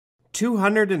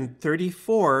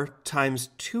234 times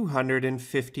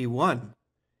 251.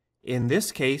 In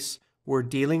this case, we're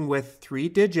dealing with 3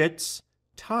 digits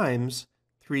times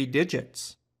 3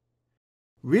 digits.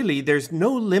 Really, there's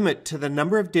no limit to the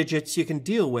number of digits you can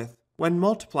deal with when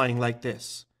multiplying like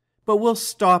this, but we'll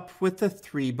stop with the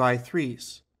 3 by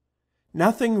 3s.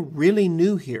 Nothing really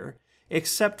new here,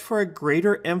 except for a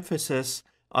greater emphasis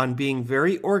on being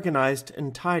very organized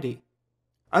and tidy.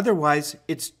 Otherwise,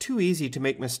 it's too easy to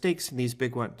make mistakes in these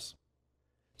big ones.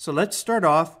 So let's start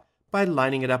off by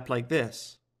lining it up like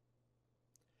this.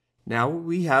 Now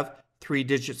we have 3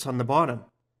 digits on the bottom.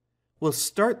 We'll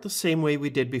start the same way we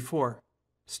did before,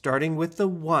 starting with the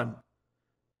 1.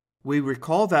 We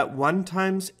recall that 1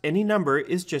 times any number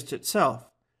is just itself,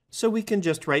 so we can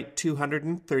just write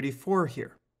 234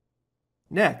 here.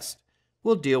 Next,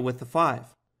 we'll deal with the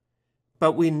 5.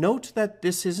 But we note that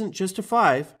this isn't just a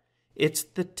 5, it's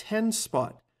the 10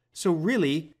 spot, so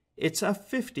really it's a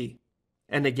 50.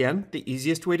 And again, the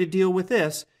easiest way to deal with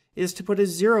this is to put a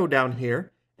 0 down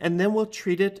here, and then we'll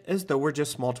treat it as though we're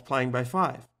just multiplying by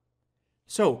 5.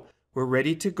 So we're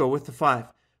ready to go with the 5.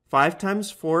 5 times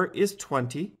 4 is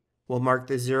 20. We'll mark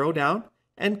the 0 down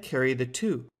and carry the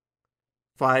 2.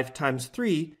 5 times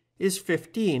 3 is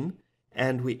 15,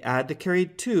 and we add the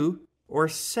carried 2, or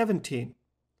 17.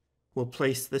 We'll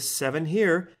place the 7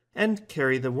 here and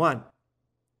carry the 1.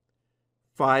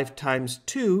 5 times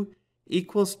 2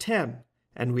 equals 10,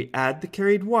 and we add the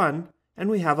carried 1, and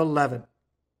we have 11.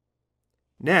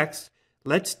 Next,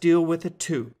 let's deal with a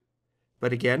 2.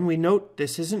 But again, we note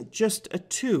this isn't just a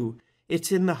 2,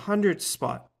 it's in the hundreds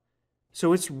spot.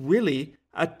 So it's really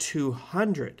a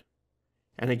 200.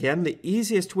 And again, the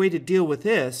easiest way to deal with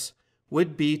this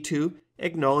would be to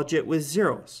acknowledge it with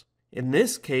zeros. In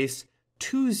this case,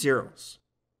 2 zeros.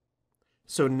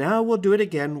 So now we'll do it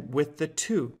again with the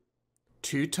 2.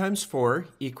 2 times 4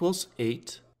 equals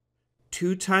 8.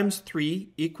 2 times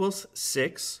 3 equals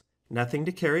 6. Nothing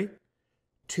to carry.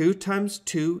 2 times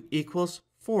 2 equals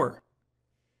 4.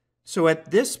 So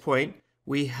at this point,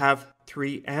 we have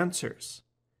 3 answers.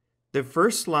 The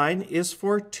first line is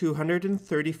for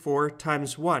 234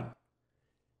 times 1.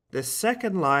 The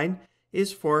second line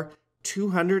is for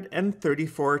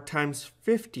 234 times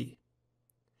 50.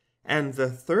 And the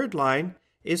third line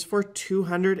is for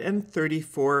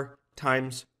 234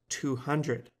 times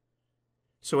 200.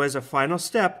 So as a final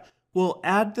step, we'll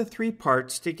add the 3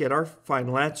 parts to get our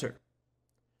final answer.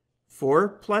 4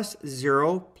 plus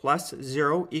 0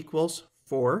 equals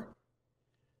 4.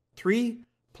 3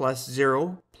 plus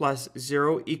 0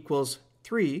 equals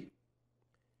 3.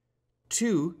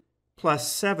 2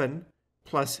 plus 7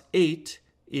 plus 8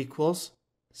 equals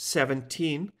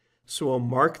 17. So we'll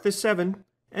mark the 7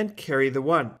 and carry the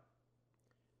 1.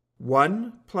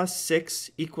 1 plus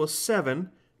 6 equals 7,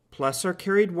 plus our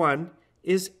carried 1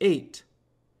 is 8.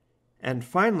 And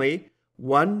finally,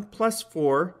 1 plus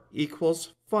 4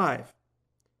 equals 5.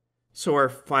 So our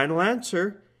final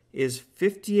answer is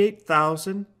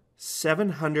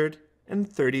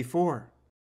 58,734.